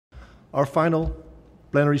Our final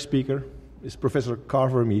plenary speaker is Professor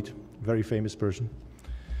Carver Mead, a very famous person.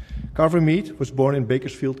 Carver Mead was born in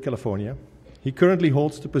Bakersfield, California. He currently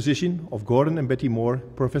holds the position of Gordon and Betty Moore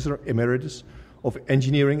Professor Emeritus of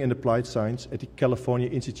Engineering and Applied Science at the California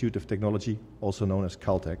Institute of Technology, also known as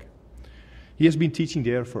Caltech. He has been teaching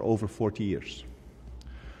there for over 40 years.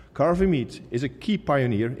 Carver Mead is a key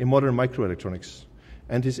pioneer in modern microelectronics,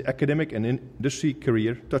 and his academic and industry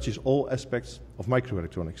career touches all aspects of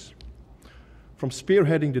microelectronics. From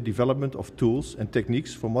spearheading the development of tools and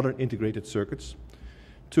techniques for modern integrated circuits,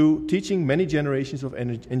 to teaching many generations of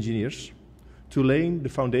engineers, to laying the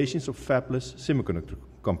foundations of fabless semiconductor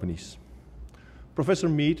companies. Professor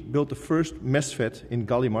Mead built the first MESFET in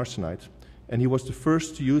gallium arsenide, and he was the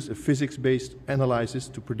first to use a physics-based analysis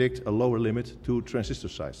to predict a lower limit to transistor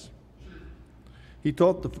size. He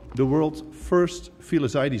taught the world's first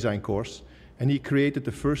VLSI design course, and he created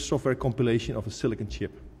the first software compilation of a silicon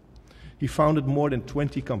chip. He founded more than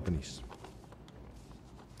 20 companies.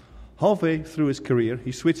 Halfway through his career,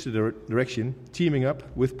 he switched the direction, teaming up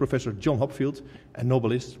with Professor John Hopfield and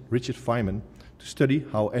Nobelist Richard Feynman to study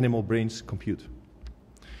how animal brains compute.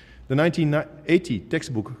 The 1980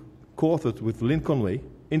 textbook, co-authored with Lynn Conway,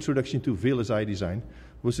 Introduction to VLSI Design,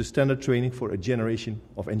 was the standard training for a generation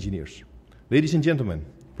of engineers. Ladies and gentlemen,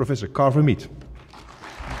 Professor Carver Mead.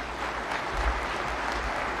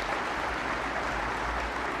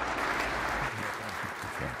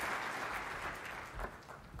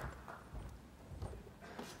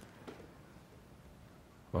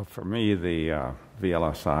 Well, for me, the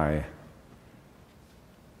VLSI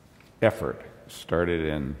effort started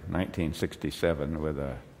in 1967 with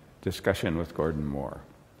a discussion with Gordon Moore.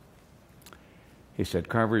 He said,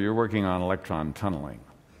 "Carver, you're working on electron tunneling.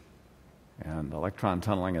 And electron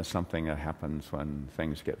tunneling is something that happens when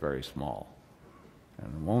things get very small.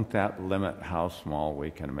 And won't that limit how small we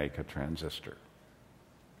can make a transistor?"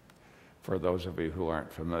 For those of you who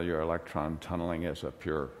aren't familiar, electron tunneling is a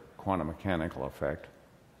pure quantum mechanical effect.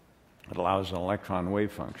 It allows an electron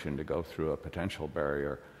wave function to go through a potential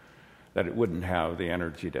barrier that it wouldn't have the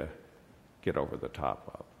energy to get over the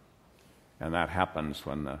top of. And that happens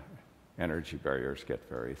when the energy barriers get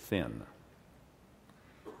very thin.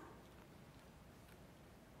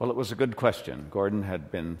 Well, it was a good question. Gordon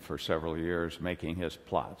had been for several years making his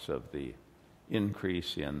plots of the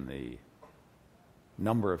increase in the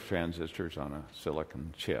number of transistors on a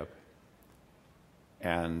silicon chip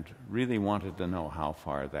and really wanted to know how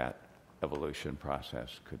far that evolution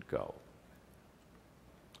process could go.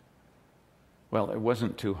 Well, it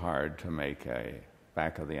wasn't too hard to make a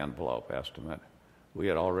back-of-the-envelope estimate. We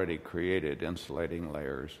had already created insulating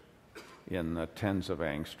layers in the tens of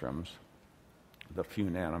angstroms, the few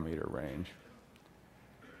nanometer range,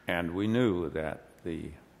 and we knew that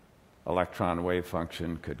the electron wave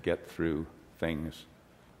function could get through things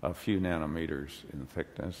a few nanometers in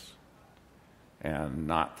thickness and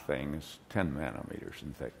not things 10 nanometers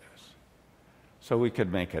in thickness. So we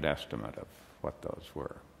could make an estimate of what those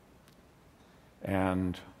were.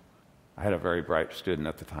 And I had a very bright student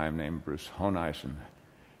at the time named Bruce Honeisen,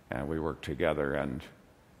 and we worked together and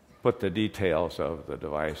put the details of the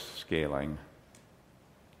device scaling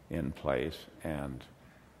in place, and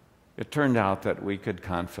it turned out that we could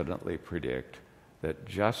confidently predict that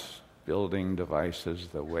just building devices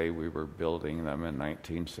the way we were building them in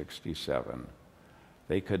 1967,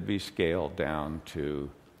 they could be scaled down to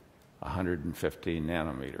 150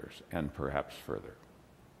 nanometers and perhaps further.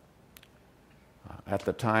 At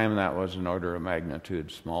the time, that was an order of magnitude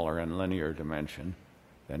smaller in linear dimension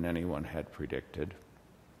than anyone had predicted,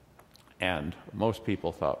 and most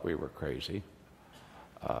people thought we were crazy.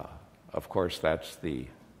 Of course, that's the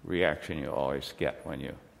reaction you always get when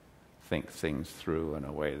you think things through in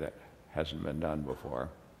a way that hasn't been done before.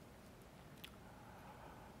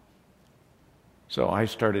 So I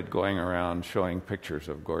started going around showing pictures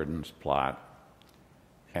of Gordon's plot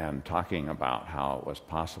and talking about how it was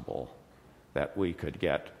possible that we could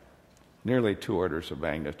get nearly 2 orders of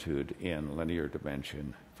magnitude in linear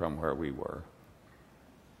dimension from where we were,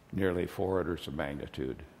 nearly 4 orders of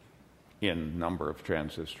magnitude in number of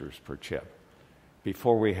transistors per chip,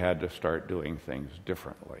 before we had to start doing things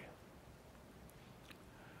differently.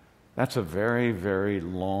 That's a very, very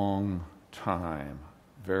long time,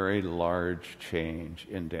 very large change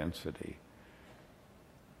in density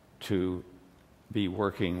to be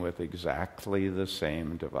working with exactly the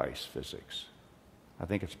same device physics. I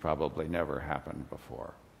think it's probably never happened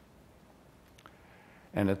before.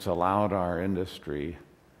 And it's allowed our industry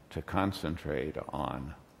to concentrate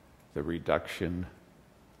on the reduction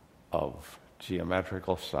of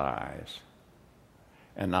geometrical size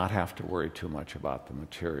and not have to worry too much about the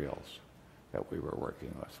materials that we were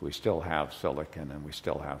working with. We still have silicon, and we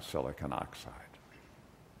still have silicon oxide.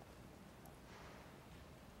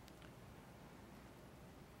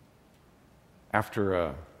 After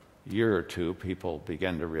a year or two, people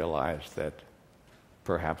began to realize that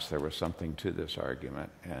perhaps there was something to this argument,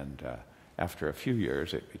 and after a few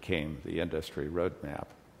years, it became the industry roadmap,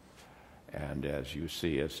 and as you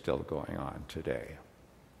see, it's still going on today.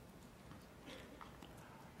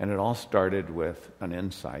 And it all started with an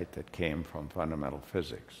insight that came from fundamental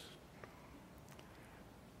physics,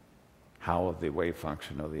 how the wave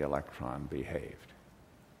function of the electron behaved.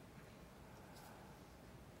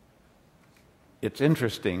 It's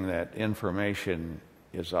interesting that information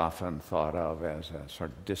is often thought of as a sort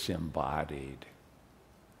of disembodied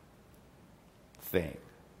thing.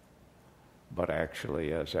 But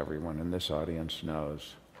actually, as everyone in this audience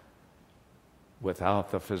knows, without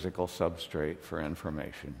the physical substrate for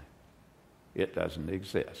information, it doesn't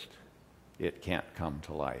exist. It can't come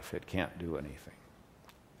to life. It can't do anything.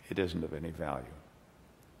 It isn't of any value.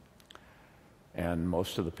 And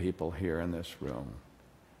most of the people here in this room,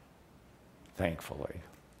 thankfully,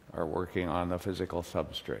 are working on the physical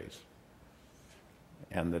substrates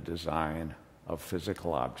and the design of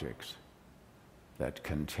physical objects that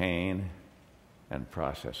contain and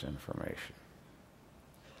process information.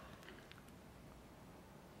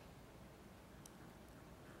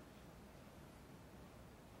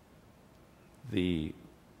 The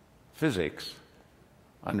physics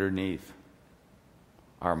underneath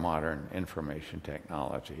our modern information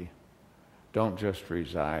technology don't just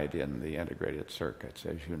reside in the integrated circuits.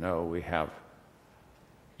 As you know, we have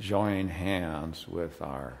joined hands with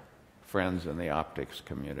our friends in the optics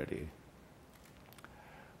community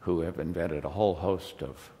who have invented a whole host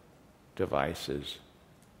of devices,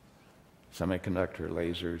 semiconductor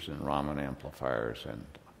lasers and Raman amplifiers, and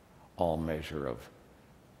all measure of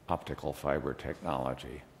optical fiber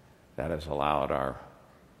technology that has allowed our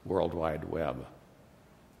World Wide Web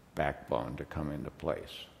backbone to come into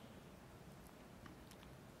place.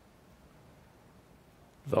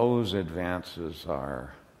 Those advances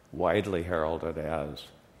are widely heralded as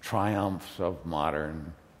triumphs of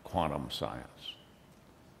modern quantum science.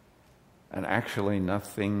 And actually,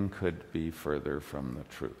 nothing could be further from the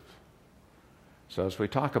truth. So as we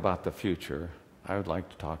talk about the future, I would like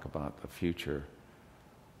to talk about the future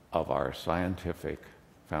of our scientific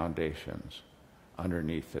foundations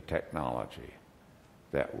underneath the technology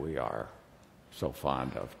that we are so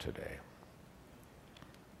fond of today.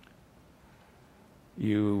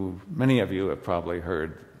 Many of you have probably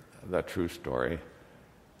heard the true story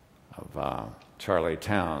of Charlie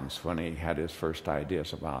Towns when he had his first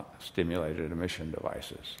ideas about stimulated emission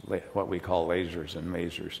devices, what we call lasers and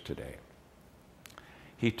masers today.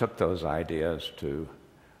 He took those ideas to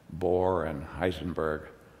Bohr and Heisenberg,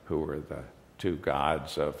 who were the two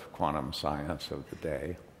gods of quantum science of the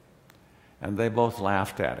day, and they both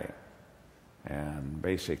laughed at him and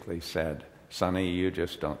basically said, "Sonny, you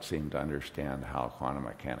just don't seem to understand how quantum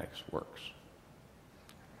mechanics works."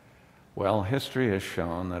 Well, history has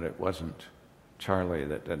shown that it wasn't Charlie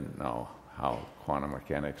that didn't know how quantum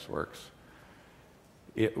mechanics works.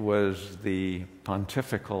 It was the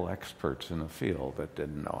pontifical experts in the field that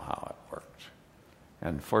didn't know how it worked.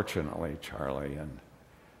 And fortunately, Charlie and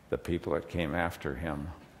the people that came after him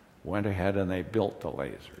went ahead and they built the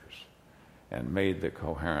lasers and made the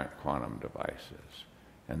coherent quantum devices.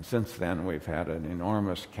 And since then, we've had an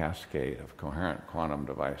enormous cascade of coherent quantum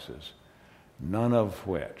devices, none of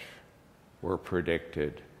which were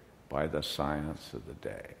predicted by the science of the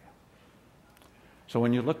day. So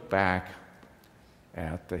when you look back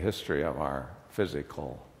at the history of our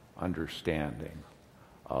physical understanding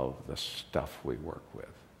of the stuff we work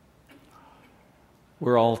with,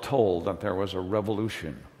 we're all told that there was a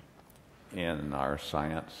revolution in our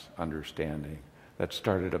science understanding that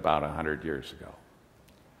started about 100 years ago.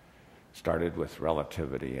 Started with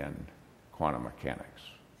relativity and quantum mechanics.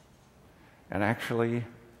 And actually,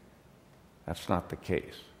 that's not the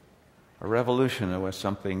case. A revolution is when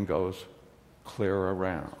something goes clear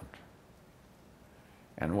around.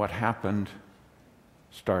 And what happened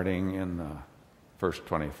starting in the first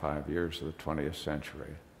 25 years of the 20th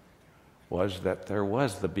century was that there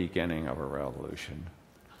was the beginning of a revolution,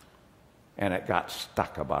 and it got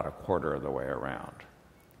stuck about a quarter of the way around.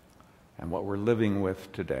 And what we're living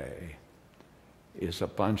with today is a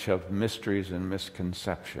bunch of mysteries and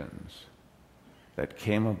misconceptions that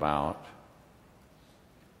came about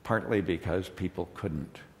partly because people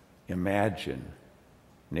couldn't imagine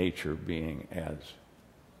nature being as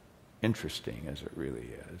interesting as it really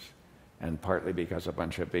is, and partly because a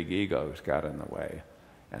bunch of big egos got in the way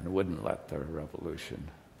and wouldn't let the revolution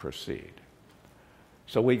proceed.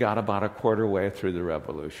 So we got about a quarter way through the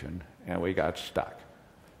revolution, and we got stuck.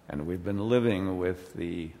 And we've been living with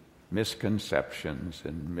the misconceptions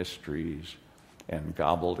and mysteries and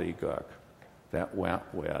gobbledygook that went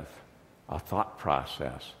with a thought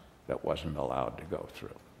process that wasn't allowed to go through.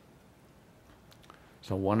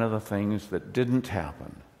 So one of the things that didn't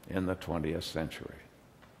happen in the 20th century,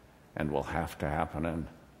 and will have to happen in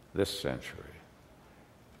this century,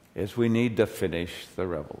 is we need to finish the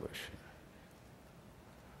revolution.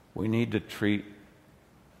 We need to treat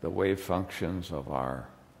the wave functions of our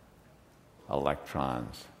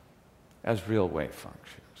electrons as real wave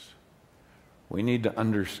functions. We need to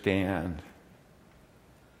understand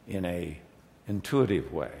in an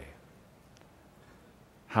intuitive way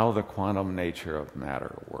how the quantum nature of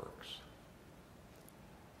matter works.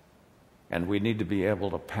 And we need to be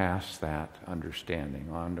able to pass that understanding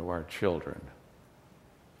on to our children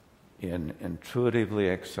in intuitively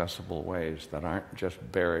accessible ways that aren't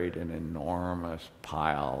just buried in an enormous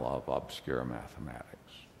pile of obscure mathematics.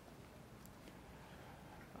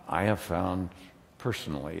 I have found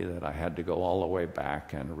personally that I had to go all the way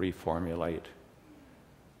back and reformulate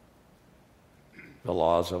the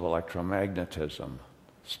laws of electromagnetism,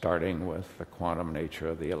 starting with the quantum nature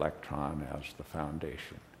of the electron as the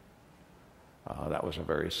foundation. That was a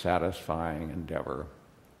very satisfying endeavor.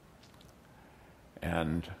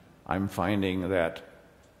 And I'm finding that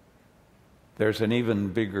there's an even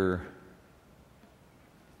bigger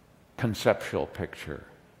conceptual picture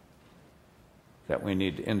that we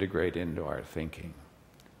need to integrate into our thinking.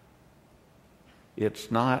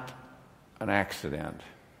 It's not an accident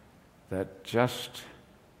that just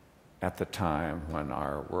at the time when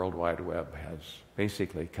our World Wide Web has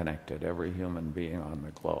basically connected every human being on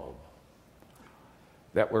the globe,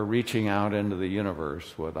 that we're reaching out into the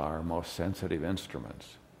universe with our most sensitive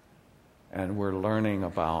instruments, and we're learning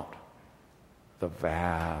about the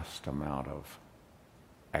vast amount of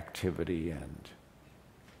activity and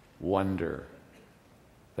wonder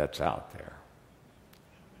that's out there.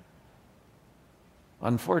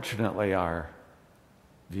 Unfortunately, our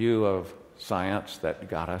view of science that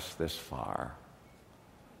got us this far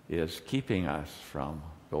is keeping us from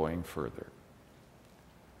going further.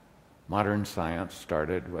 Modern science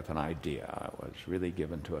started with an idea. It was really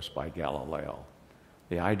given to us by Galileo.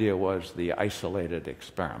 The idea was the isolated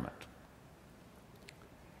experiment.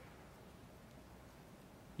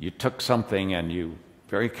 You took something and you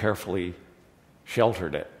very carefully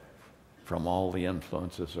sheltered it from all the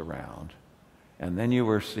influences around, and then you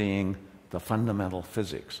were seeing the fundamental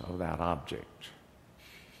physics of that object.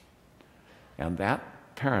 And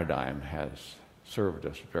that paradigm has served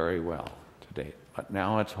us very well to date. But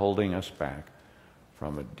now it's holding us back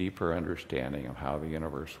from a deeper understanding of how the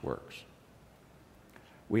universe works.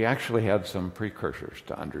 We actually had some precursors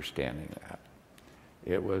to understanding that.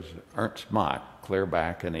 It was Ernst Mach, clear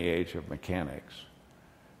back in the age of mechanics,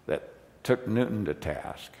 that took Newton to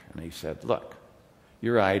task. And he said, look,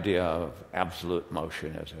 your idea of absolute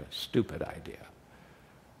motion is a stupid idea.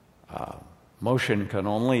 Motion can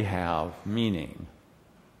only have meaning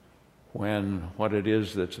when what it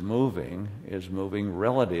is that's moving is moving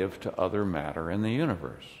relative to other matter in the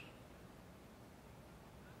universe.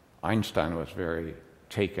 Einstein was very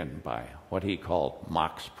taken by what he called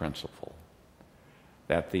Mach's principle,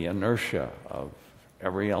 that the inertia of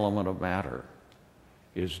every element of matter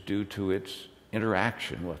is due to its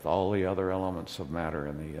interaction with all the other elements of matter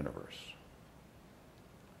in the universe.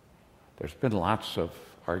 There's been lots of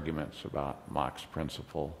arguments about Mach's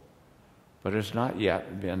principle, but it's not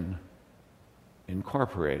yet been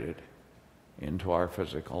incorporated into our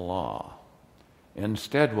physical law.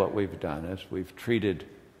 Instead, what we've done is we've treated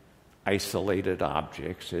isolated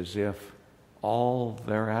objects as if all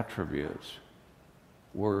their attributes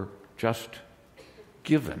were just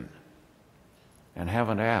given and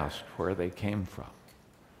haven't asked where they came from.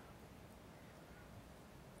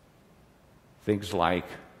 Things like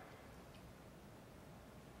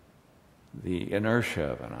the inertia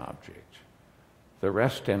of an object, the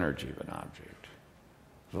rest energy of an object,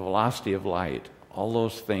 the velocity of light, all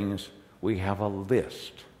those things, we have a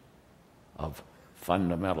list of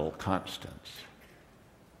fundamental constants,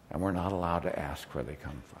 and we're not allowed to ask where they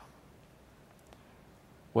come from.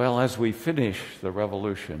 Well, as we finish the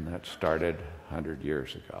revolution that started 100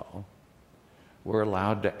 years ago, we're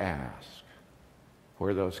allowed to ask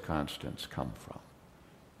where those constants come from.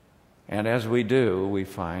 And as we do, we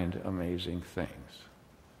find amazing things.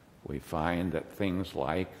 We find that things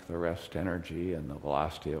like the rest energy and the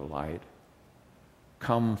velocity of light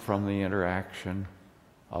come from the interaction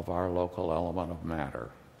of our local element of matter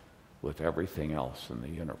with everything else in the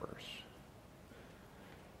universe.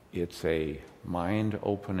 It's a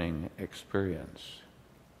mind-opening experience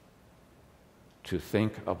to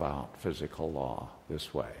think about physical law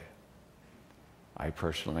this way. I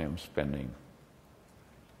personally am spending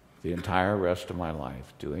the entire rest of my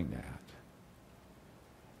life doing that.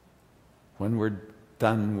 When we're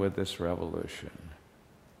done with this revolution,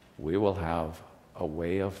 we will have a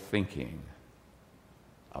way of thinking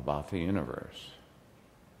about the universe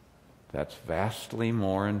that's vastly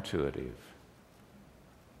more intuitive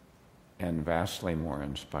and vastly more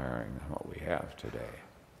inspiring than what we have today.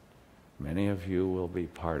 Many of you will be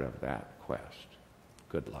part of that quest.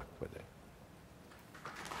 Good luck with it.